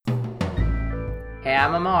Hey,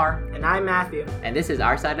 I'm Amar. And I'm Matthew. And this is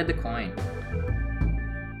Our Side of the Coin.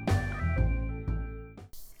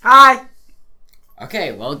 Hi!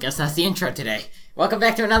 Okay, well, guess that's the intro today. Welcome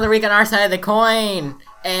back to another week on Our Side of the Coin.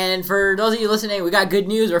 And for those of you listening, we got good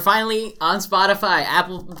news. We're finally on Spotify,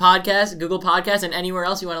 Apple Podcasts, Google Podcasts, and anywhere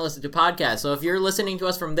else you want to listen to podcasts. So if you're listening to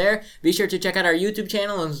us from there, be sure to check out our YouTube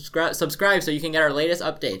channel and subscribe so you can get our latest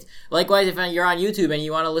updates. Likewise, if you're on YouTube and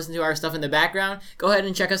you want to listen to our stuff in the background, go ahead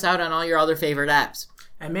and check us out on all your other favorite apps.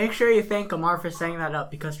 And make sure you thank Amar for setting that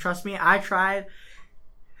up, because trust me, I tried.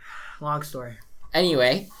 Long story.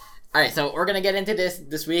 Anyway, alright, so we're going to get into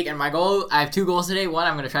this week, and my goal, I have two goals today. One,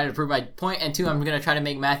 I'm going to try to prove my point, and two, I'm going to try to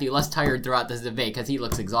make Matthew less tired throughout this debate, because he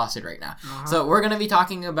looks exhausted right now. So we're going to be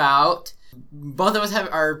talking about, both of us have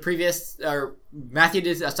Matthew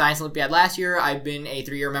did a Science Olympiad last year. I've been a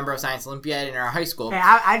 3-year member of Science Olympiad in our high school. Hey,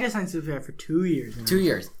 I did Science Olympiad for 2 years. 2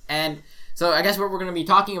 years. And so I guess what we're going to be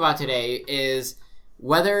talking about today is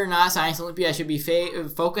whether or not Science Olympiad should be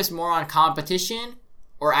focused more on competition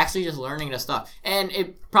or actually just learning the stuff. And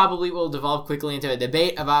it probably will devolve quickly into a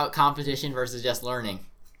debate about competition versus just learning.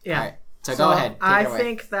 Yeah. All right, so go ahead. I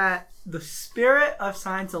think that the spirit of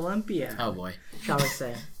Science Olympiad, oh boy, shall we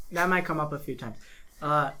say, that might come up a few times,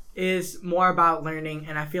 is more about learning.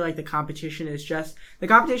 And I feel like the competition is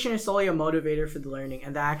solely a motivator for the learning,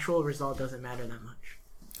 and the actual result doesn't matter that much.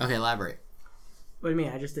 Okay, elaborate. What do you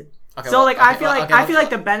mean? I just did. Okay, so, I feel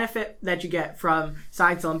like the benefit that you get from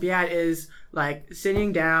Science Olympiad is like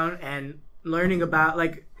sitting down and learning about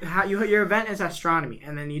like how your event is astronomy,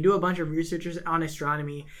 and then you do a bunch of researches on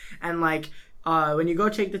astronomy, and when you go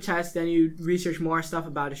take the test, then you research more stuff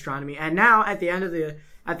about astronomy, and now at the end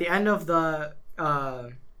of the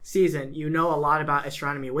season, you know a lot about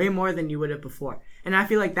astronomy, way more than you would have before, and I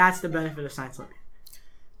feel like that's the benefit of Science Olympiad.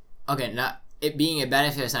 Okay, now it being a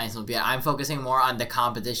benefit of Science Olympiad, I'm focusing more on the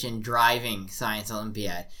competition driving Science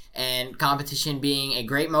Olympiad, and competition being a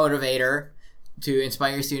great motivator to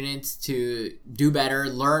inspire students to do better,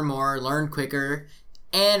 learn more, learn quicker,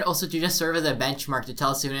 and also to just serve as a benchmark to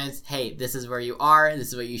tell students, hey, this is where you are, this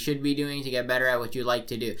is what you should be doing to get better at what you like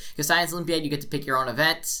to do. Because Science Olympiad, you get to pick your own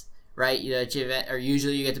events, right?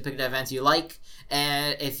 Usually you get to pick the events you like,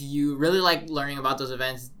 and if you really like learning about those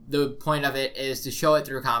events, the point of it is to show it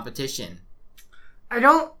through competition. I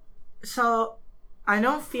don't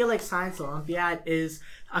feel like Science Olympiad is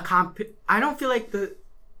I don't feel like the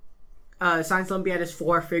Science Olympiad is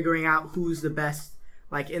for figuring out who's the best,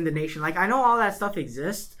 like, in the nation. Like, I know all that stuff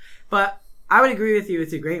exists, but I would agree with you,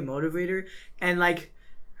 it's a great motivator. And, like,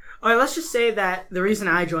 let's just say that the reason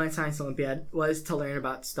I joined Science Olympiad was to learn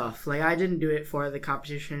about stuff. Like, I didn't do it for the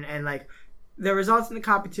competition, and, like, the results in the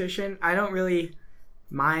competition, I don't really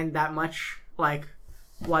mind that much, like,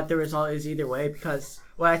 what the result is either way, because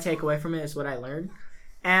what I take away from it is what I learned.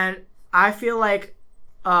 And I feel like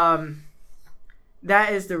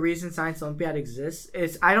that is the reason Science Olympiad exists.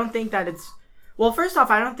 I don't think that it's... Well, first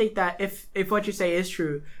off, I don't think that if what you say is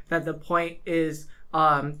true, that the point is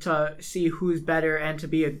to see who's better and to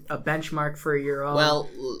be a benchmark for your own... Well,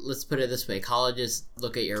 let's put it this way. Colleges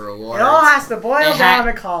look at your rewards. It all has to boil down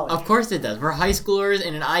to college. Of course it does. We're high schoolers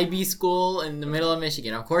in an IB school in the middle of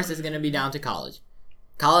Michigan. Of course it's going to be down to college.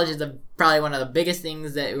 College is probably one of the biggest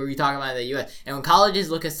things that we talk about in the U.S. And when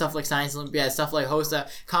colleges look at stuff like Science Olympiad, stuff like HOSA,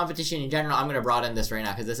 competition in general, I'm going to broaden this right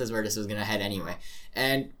now because this is where this is going to head anyway.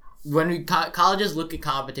 And when colleges look at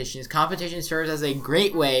competition serves as a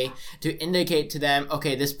great way to indicate to them,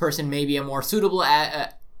 okay, this person may be a more suitable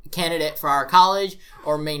candidate for our college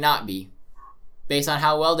or may not be, based on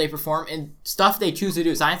how well they perform and stuff they choose to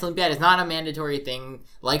do. Science Olympiad is not a mandatory thing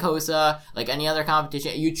like HOSA, like any other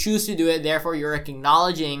competition. You choose to do it, therefore you're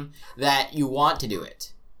acknowledging that you want to do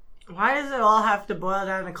it. Why does it all have to boil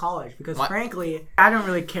down to college? Because frankly, I don't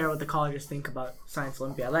really care what the colleges think about Science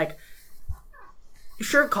Olympiad. Like,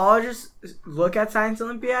 sure, colleges look at Science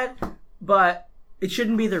Olympiad, but it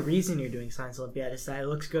shouldn't be the reason you're doing Science Olympiad. It's that it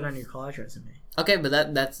looks good on your college resume. Okay,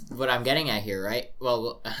 but that's what I'm getting at here, right?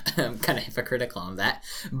 Well, I'm kind of hypocritical on that.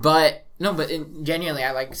 But, no, genuinely,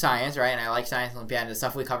 I like science, right? And I like Science Olympiad. The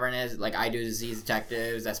stuff we cover in it, like, I do disease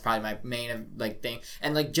detectives. That's probably my main, thing.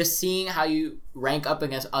 And, just seeing how you rank up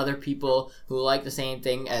against other people who like the same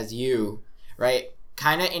thing as you, right?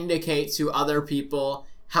 Kind of indicates to other people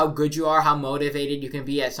how good you are, how motivated you can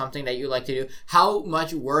be at something that you like to do, how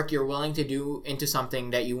much work you're willing to do into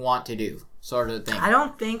something that you want to do, sort of thing. I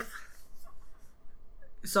don't think...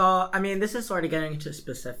 So, I mean, this is sort of getting into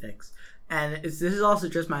specifics. And this is also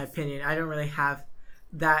just my opinion. I don't really have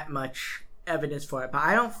that much evidence for it. But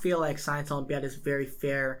I don't feel like Science Olympiad is very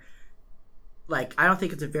fair. Like, I don't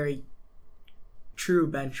think it's a very true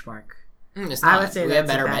benchmark. It's not. I would say we have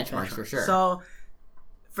better benchmarks for sure. So,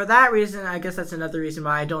 for that reason, I guess that's another reason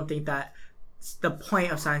why I don't think that the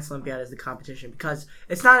point of Science Olympiad is the competition, because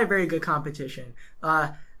it's not a very good competition.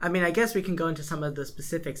 I mean, I guess we can go into some of the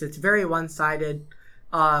specifics. It's very one-sided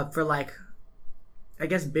for, like, I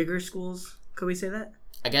guess bigger schools. Could we say that?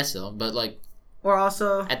 I guess so, but like, or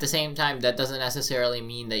also at the same time, that doesn't necessarily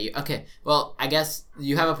mean that you... Okay, well, I guess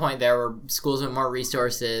you have a point there where schools with more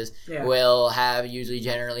resources will have usually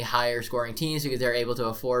generally higher scoring teams because they're able to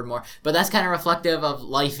afford more. But that's kind of reflective of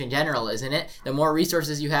life in general, isn't it? The more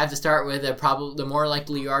resources you have to start with, the more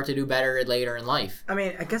likely you are to do better later in life. I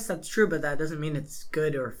mean, I guess that's true, but that doesn't mean it's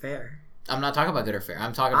good or fair. I'm not talking about good or fair.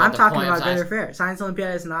 I'm talking about good or fair. Science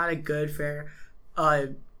Olympiad is not a good, fair...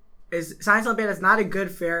 Science Olympiad is not a good,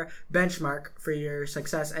 fair benchmark for your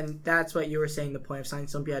success, and that's what you were saying the point of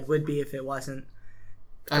Science Olympiad would be if it wasn't.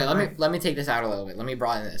 Okay, let me take this out a little bit. Let me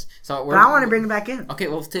broaden this. But I want to bring it back in. Okay,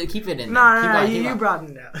 well, to keep it in. No, you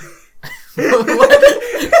broaden it out.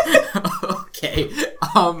 Okay.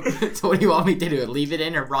 So what do you want me to do? Leave it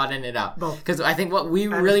in or broaden it out? Both. Because I think what we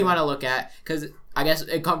really want to look at, because I guess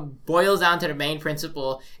it boils down to the main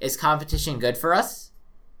principle: is competition good for us?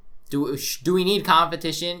 Do we need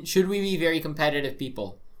competition? Should we be very competitive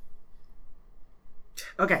people?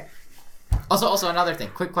 Okay. Also another thing.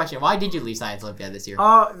 Quick question. Why did you leave Science Olympiad this year?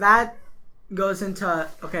 Oh, that goes into...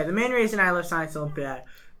 Okay, the main reason I left Science Olympiad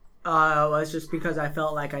was just because I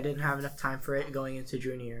felt like I didn't have enough time for it going into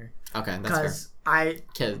junior year. Okay, that's fair.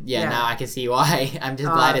 Now I can see why. I'm just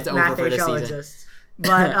glad it's over for this season.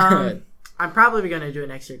 But I'm probably going to do it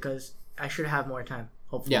next year because I should have more time,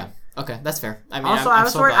 hopefully. Yeah. Okay, that's fair. I mean, Also, I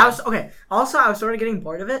was sort of getting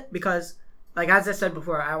bored of it because, like, as I said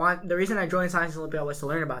before, the reason I joined Science Olympiad was to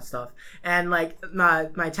learn about stuff. And like my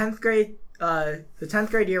 10th grade, the 10th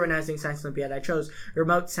grade year when I was doing Science Olympiad, I chose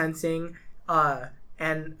remote sensing,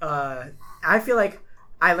 and I feel like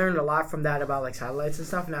I learned a lot from that about like satellites and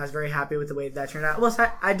stuff, and I was very happy with the way that turned out. Well,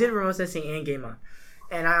 I did remote sensing and Game On,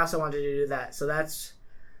 and I also wanted to do that. So that's.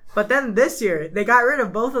 But then this year they got rid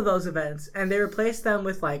of both of those events, and they replaced them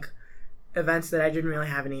with like events that I didn't really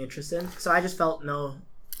have any interest in. So I just felt no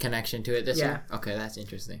connection to it this year. Okay, that's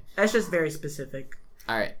interesting. That's just very specific.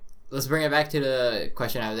 All right, let's bring it back to the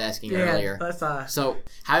question I was asking earlier. So,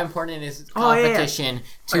 how important is competition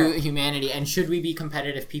to humanity, and should we be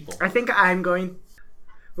competitive people? I think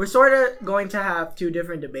we're sort of going to have two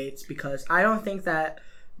different debates because I don't think that.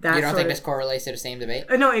 You don't think this correlates to the same debate?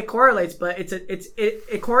 No, it correlates, but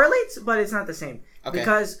it correlates, but it's not the same. Okay.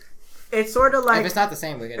 Because it's sort of like... If it's not the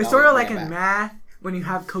same, we can... It's sort of like in math, when you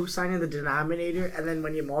have cosine in the denominator, and then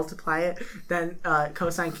when you multiply it, then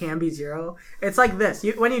cosine can be 0. It's like this.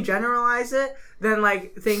 When you generalize it, then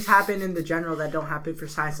like things happen in the general that don't happen for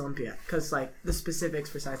Science Olympiad. Because like the specifics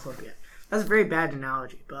for Science Olympiad. That's a very bad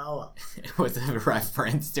analogy, but oh well. It was a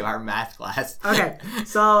reference to our math class. Okay,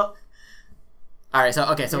 so... All right, so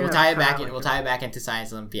we'll tie it back in. We'll tie it back into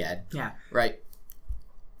Science Olympiad. Yeah. Right.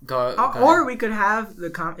 Go or ahead. We could have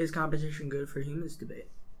is competition good for humans debate.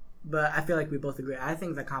 But I feel like we both agree. I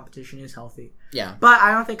think that competition is healthy. Yeah. But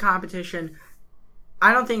I don't think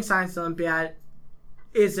Science Olympiad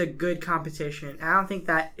is a good competition. I don't think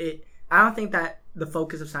that the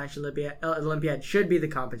focus of Science Olympiad should be the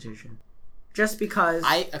competition. Just because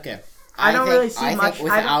I don't really see much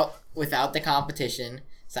without the competition,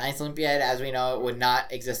 Science Olympiad, as we know, would not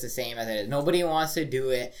exist the same as it is. Nobody wants to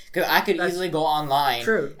do it. Because I could easily go online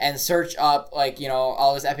and search up, like,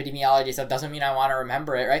 all this epidemiology stuff. Doesn't mean I want to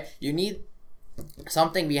remember it, right? You need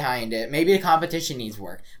something behind it. Maybe the competition needs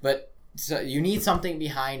work. But so you need something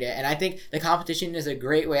behind it. And I think the competition is a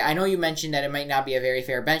great way. I know you mentioned that it might not be a very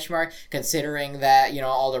fair benchmark, considering that,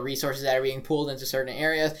 all the resources that are being pulled into certain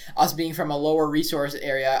areas. Us being from a lower resource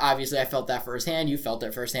area, obviously I felt that firsthand. You felt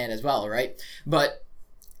it firsthand as well, right? But...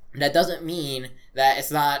 that doesn't mean that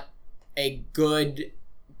it's not a good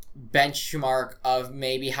benchmark of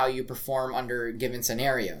maybe how you perform under given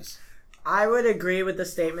scenarios. I would agree with the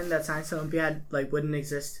statement that Science Olympiad wouldn't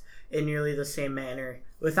exist in nearly the same manner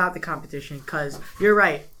without the competition, because you're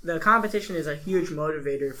right, the competition is a huge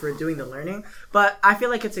motivator for doing the learning, but I feel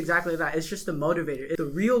like it's exactly that. It's just a motivator. It's the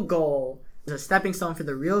real goal, it's a stepping stone for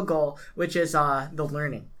the real goal, which is the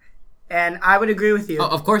learning. And I would agree with you. Oh,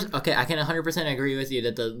 of course. Okay, I can 100% agree with you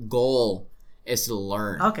that the goal is to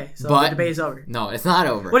learn. Okay, so the debate is over. No, it's not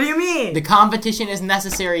over. What do you mean? The competition is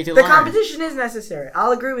necessary to learn. The competition is necessary.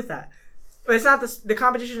 I'll agree with that. But it's not the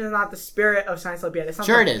competition is not the spirit of Science Olympiad. It's not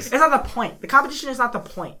it is. It's not the point. The competition is not the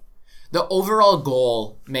point. The overall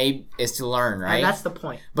goal is to learn, right? And that's the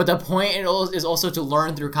point. But the point is also to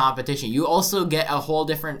learn through competition. You also get a whole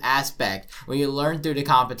different aspect when you learn through the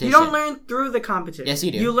competition. You don't learn through the competition. Yes,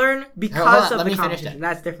 you do. You learn because of the competition.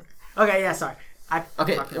 That's different. Okay, yeah, sorry.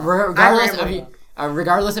 Okay, fuck it up.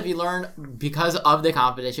 regardless if you learn because of the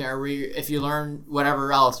competition or if you learn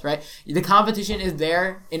whatever else, right? The competition is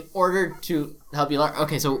there in order to help you learn.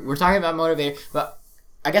 Okay, so we're talking about motivator, but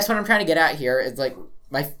I guess what I'm trying to get at here is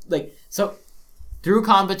so through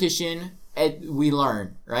competition we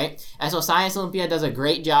learn, right? And so Science Olympiad does a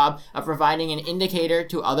great job of providing an indicator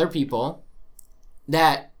to other people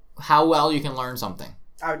that how well you can learn something.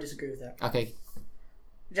 I would disagree with that. Okay.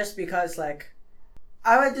 Just because,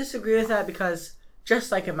 I would disagree with that because,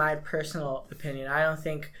 just in my personal opinion, I don't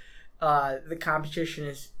think the competition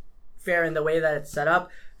is fair in the way that it's set up.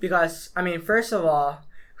 Because, first of all,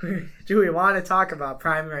 do we want to talk about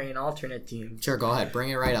primary and alternate teams? Sure, go ahead. Bring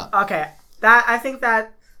it right up. Okay.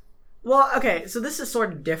 So this is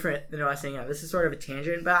sort of different than what I was saying. This is sort of a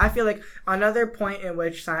tangent, but I feel like another point in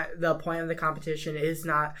which the point of the competition is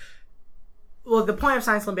not... Well, the point of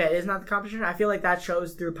Science Olympiad is not the competition. I feel like that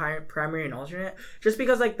shows through primary and alternate. Just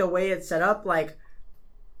because, the way it's set up,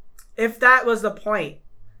 if that was the point,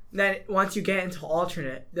 then once you get into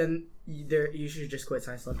alternate, then you should just quit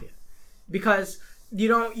Science Olympiad. Because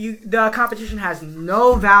the competition has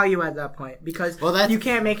no value at that point. Because you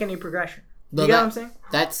can't make any progression. You get what I'm saying?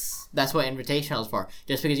 That's what Invitational is for.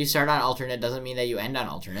 Just because you start on alternate doesn't mean that you end on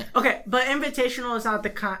alternate. Okay, but Invitational is not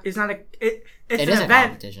it's an a event.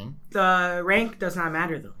 Competition. The rank does not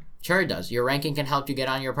matter though. Sure it does. Your ranking can help you get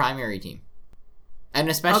on your primary team. And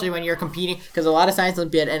especially when you're competing, because a lot of Science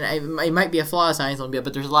Olympiad, and it might be a flaw of Science Olympiad,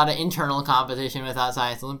 but there's a lot of internal competition without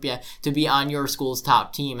Science Olympiad to be on your school's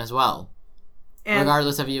top team as well. And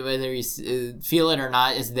regardless of whether you feel it or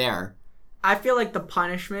not, is there. I feel like the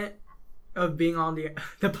punishment of being on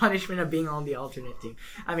the alternate team.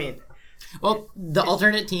 Well, the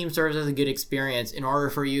alternate team serves as a good experience in order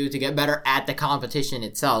for you to get better at the competition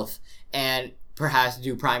itself and perhaps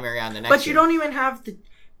do primary on the next But you year. don't even have to,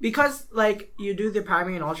 because you do the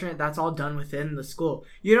primary and alternate, that's all done within the school.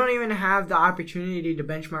 You don't even have the opportunity to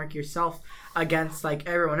benchmark yourself against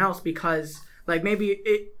everyone else because maybe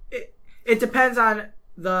it depends on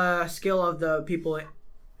the skill of the people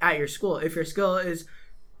at your school. If your skill is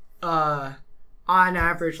on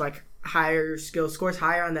average higher skill scores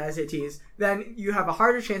higher on the SATs, then you have a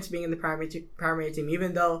harder chance of being in the primary team,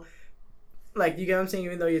 even though you get what I'm saying,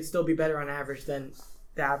 even though you'd still be better on average than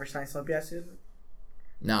the average Science Olympiad student.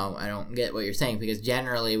 No, I don't get what you're saying because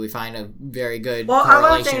generally we find a very good what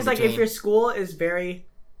I'm saying is between... if your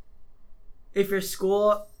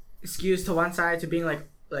school skews to one side to being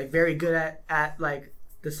very good at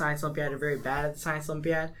the Science Olympiad or very bad at the Science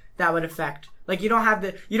Olympiad, that would affect you don't have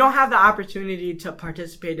the opportunity to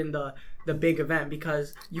participate in the big event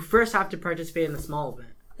because you first have to participate in the small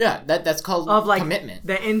event. Yeah, that's called commitment.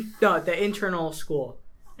 The internal school,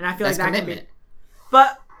 and I feel that's that commitment. can be.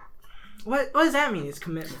 But what does that mean? Is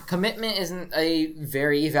commitment? Commitment isn't a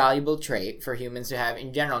very valuable trait for humans to have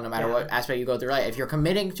in general, no matter what aspect you go through life. If you're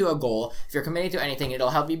committing to a goal, if you're committing to anything,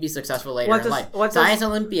 it'll help you be successful later in life. Science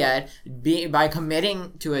Olympiad, by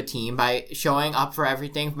committing to a team, by showing up for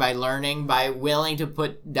everything, by learning, by willing to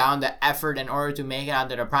put down the effort in order to make it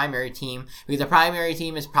onto the primary team, because the primary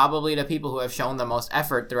team is probably the people who have shown the most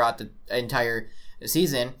effort throughout the entire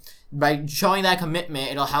season. By showing that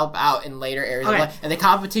commitment, it'll help out in later areas of life. And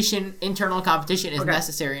the internal competition is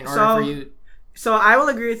necessary in order for you. So I will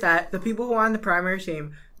agree with that. The people who are on the primary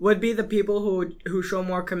team would be the people who show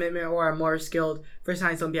more commitment or are more skilled for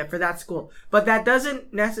Science Olympiad for that school. But that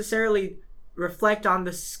doesn't necessarily reflect on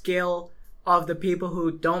the skill of the people who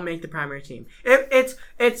don't make the primary team. It's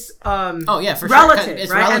for relative, sure. It's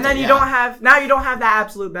right? relative, and then you don't have that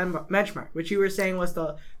absolute benchmark, which you were saying was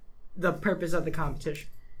the purpose of the competition.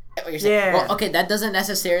 What you're saying. Yeah. Well, okay, that doesn't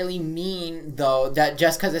necessarily mean though that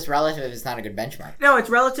just because it's relative, it's not a good benchmark. No, it's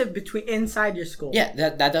relative inside your school. Yeah,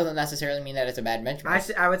 that doesn't necessarily mean that it's a bad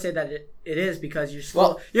benchmark. I would say that it is because your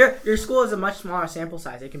school your school is a much smaller sample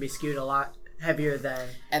size. It can be skewed a lot heavier than.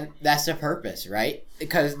 And that's the purpose, right?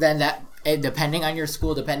 Because then depending on your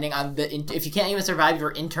school, depending on if you can't even survive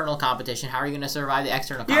your internal competition, how are you going to survive the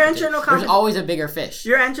external competition? Your internal competition. There's always a bigger fish.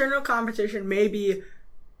 Your internal competition may be.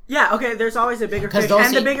 Yeah, okay, there's always a bigger fish,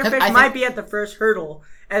 and the bigger fish might be at the first hurdle,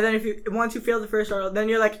 and then once you fail the first hurdle, then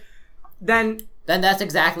you're then that's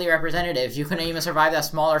exactly representative. You couldn't even survive that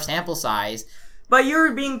smaller sample size. But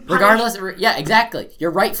you're being punished. Regardless, yeah, exactly.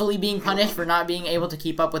 You're rightfully being punished for not being able to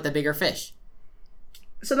keep up with the bigger fish.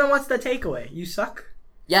 So then what's the takeaway? You suck?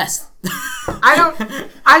 Yes. I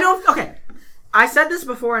don't, okay. I said this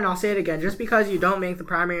before and I'll say it again. Just because you don't make the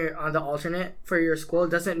primary on the alternate for your school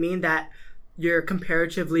doesn't mean that you're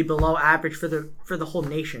comparatively below average for the whole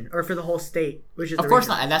nation or for the whole state, which is of course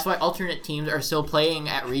not, and that's why alternate teams are still playing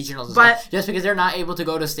at regionals. But just because they're not able to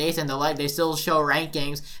go to states and they still show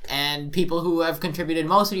rankings, and people who have contributed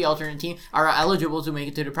most to the alternate team are eligible to make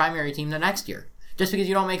it to the primary team the next year. Just because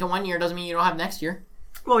you don't make it 1 year doesn't mean you don't have next year.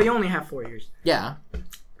 Well, you only have 4 years. Yeah.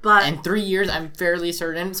 But in 3 years, I'm fairly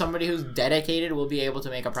certain somebody who's dedicated will be able to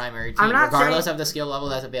make a primary team, regardless of the skill level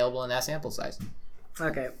that's available in that sample size.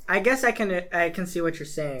 Okay, I guess I can see what you're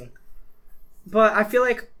saying, but I feel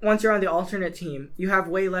like once you're on the alternate team, you have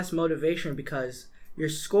way less motivation because your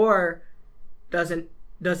score doesn't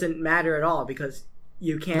matter at all because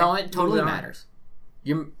you can't. No, it totally matters.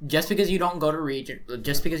 Just because you don't go to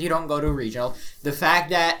regional, the fact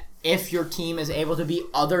that if your team is able to beat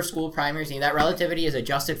other school primary teams, that relativity is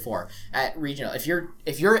adjusted for at regional. If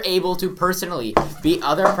you're able to personally beat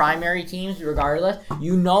other primary teams, regardless,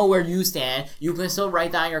 you know where you stand. You can still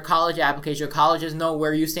write down your college application. Your colleges know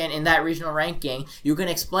where you stand in that regional ranking. You can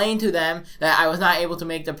explain to them that I was not able to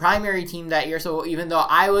make the primary team that year, so even though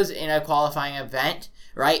I was in a qualifying event,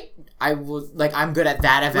 right, I'm good at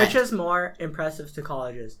that event. Which is more impressive to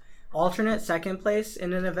colleges? Alternate second place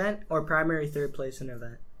in an event or primary third place in an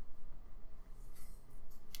event?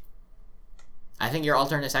 I think you're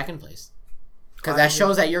alternate second place, because that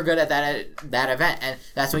shows that you're good at that event, and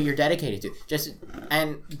that's what you're dedicated to.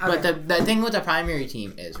 But the thing with the primary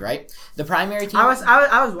team is, right? The primary team. I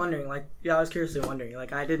was wondering, I was curiously wondering,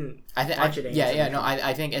 I didn't watch it.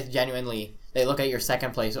 I think it's genuinely they look at your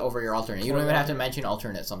second place over your alternate. You don't even have to mention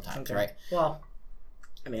alternate sometimes, right? Well,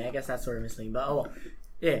 I mean, I guess that's sort of misleading, but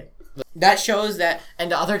yeah. That shows that, and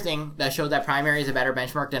the other thing that shows that primary is a better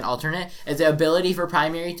benchmark than alternate is the ability for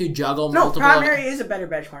primary to juggle multiple. No, primary is a better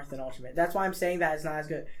benchmark than alternate. That's why I'm saying that it's not as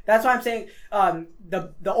good. That's why I'm saying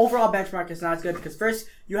the overall benchmark is not as good because first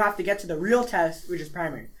you have to get to the real test, which is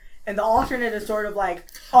primary. And the alternate is sort of like,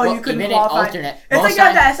 you couldn't qualify. It's like you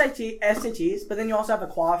have the SATs, but then you also have a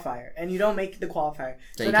qualifier, and you don't make the qualifier.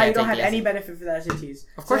 So now you don't have any benefit for the SATs.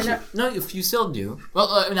 Of course, you still do.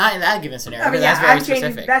 Well, not in that given scenario. I mean, that's very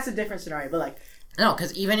specific. That's a different scenario, but no,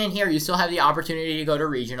 because even in here, you still have the opportunity to go to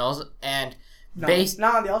regionals and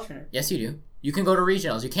not on the alternate. Yes, you do. You can go to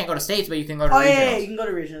regionals. You can't go to states, but you can go to regionals. Yeah, you can go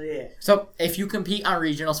to regionals, yeah. So, if you compete on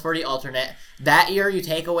regionals for the alternate, that year you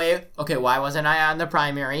take away, okay, why wasn't I on the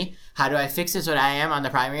primary? How do I fix it so that I am on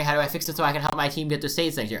the primary? How do I fix it so I can help my team get to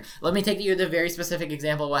states next year? Let me take you the very specific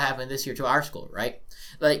example of what happened this year to our school, right?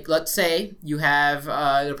 Let's say you have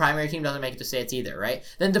the primary team doesn't make it to states either, right?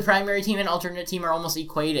 Then the primary team and alternate team are almost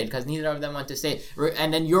equated because neither of them went to state.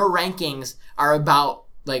 And then your rankings are about,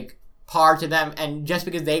 par to them, and just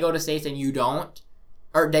because they go to states and you don't,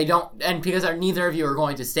 or they don't, and because neither of you are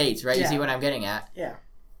going to states, right? Yeah. You see what I'm getting at? Yeah.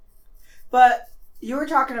 But you were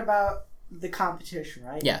talking about the competition,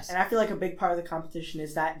 right? Yes. And I feel like a big part of the competition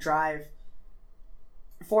is that drive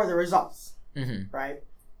for the results, right?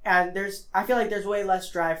 And I feel like there's way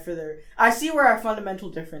less drive for I see where our fundamental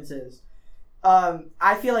difference is.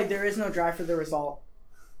 I feel like there is no drive for the result.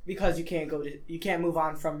 Because you can't move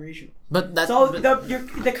on from regional.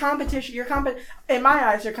 The competition, in my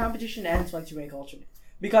eyes, your competition ends once you make alternate.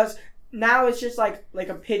 Because now it's just like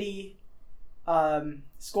a pity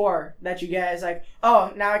score that you get is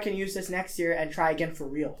now I can use this next year and try again for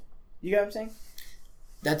real. You get what I'm saying?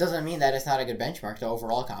 That doesn't mean that it's not a good benchmark to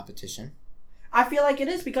overall competition. I feel like it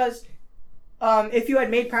is because if you had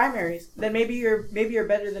made primaries, then maybe you're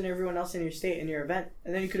better than everyone else in your state in your event,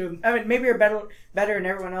 and then you could have. I mean, maybe you're better than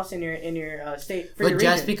everyone else in your state for your region.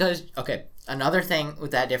 But just because, another thing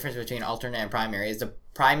with that difference between alternate and primary is the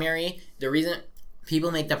primary. The reason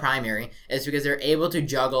people make the primary is because they're able to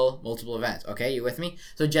juggle multiple events. Okay, you with me?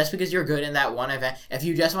 So just because you're good in that one event, if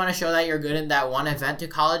you just want to show that you're good in that one event to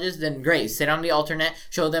colleges, then great. Sit on the alternate,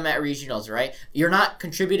 show them at regionals, right? You're not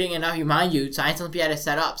contributing enough. Mind you, Science Olympiad is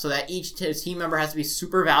set up so that each team member has to be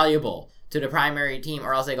super valuable to the primary team,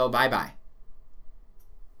 or else they go bye-bye.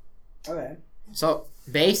 Okay. So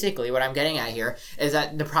basically what I'm getting at here is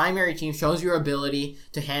that the primary team shows your ability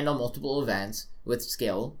to handle multiple events with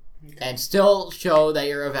skill. Okay. And still show that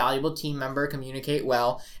you're a valuable team member, communicate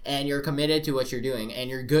well, and you're committed to what you're doing, and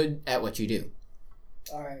you're good at what you do.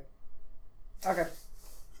 All right. Okay.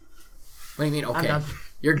 What do you mean, okay? I'm done.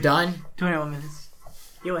 You're done? 21 minutes.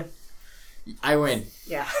 You win. I win.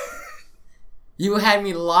 Yeah. You had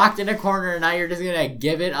me locked in a corner, and now you're just going to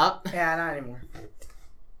give it up? Yeah, not anymore.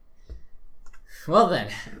 Well,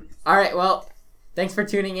 then. All right, well, thanks for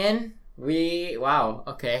tuning in. Wow,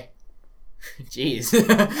 okay. Jeez.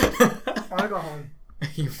 I want to go home.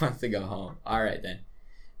 He wants to go home. All right, then.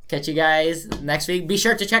 Catch you guys next week. Be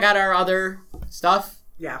sure to check out our other stuff.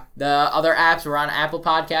 Yeah. The other apps, we're on Apple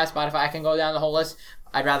Podcasts, Spotify. I can go down the whole list.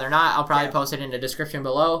 I'd rather not. I'll probably post it in the description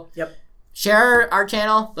below. Yep. Share our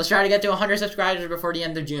channel. Let's try to get to 100 subscribers before the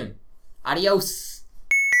end of June. Adios.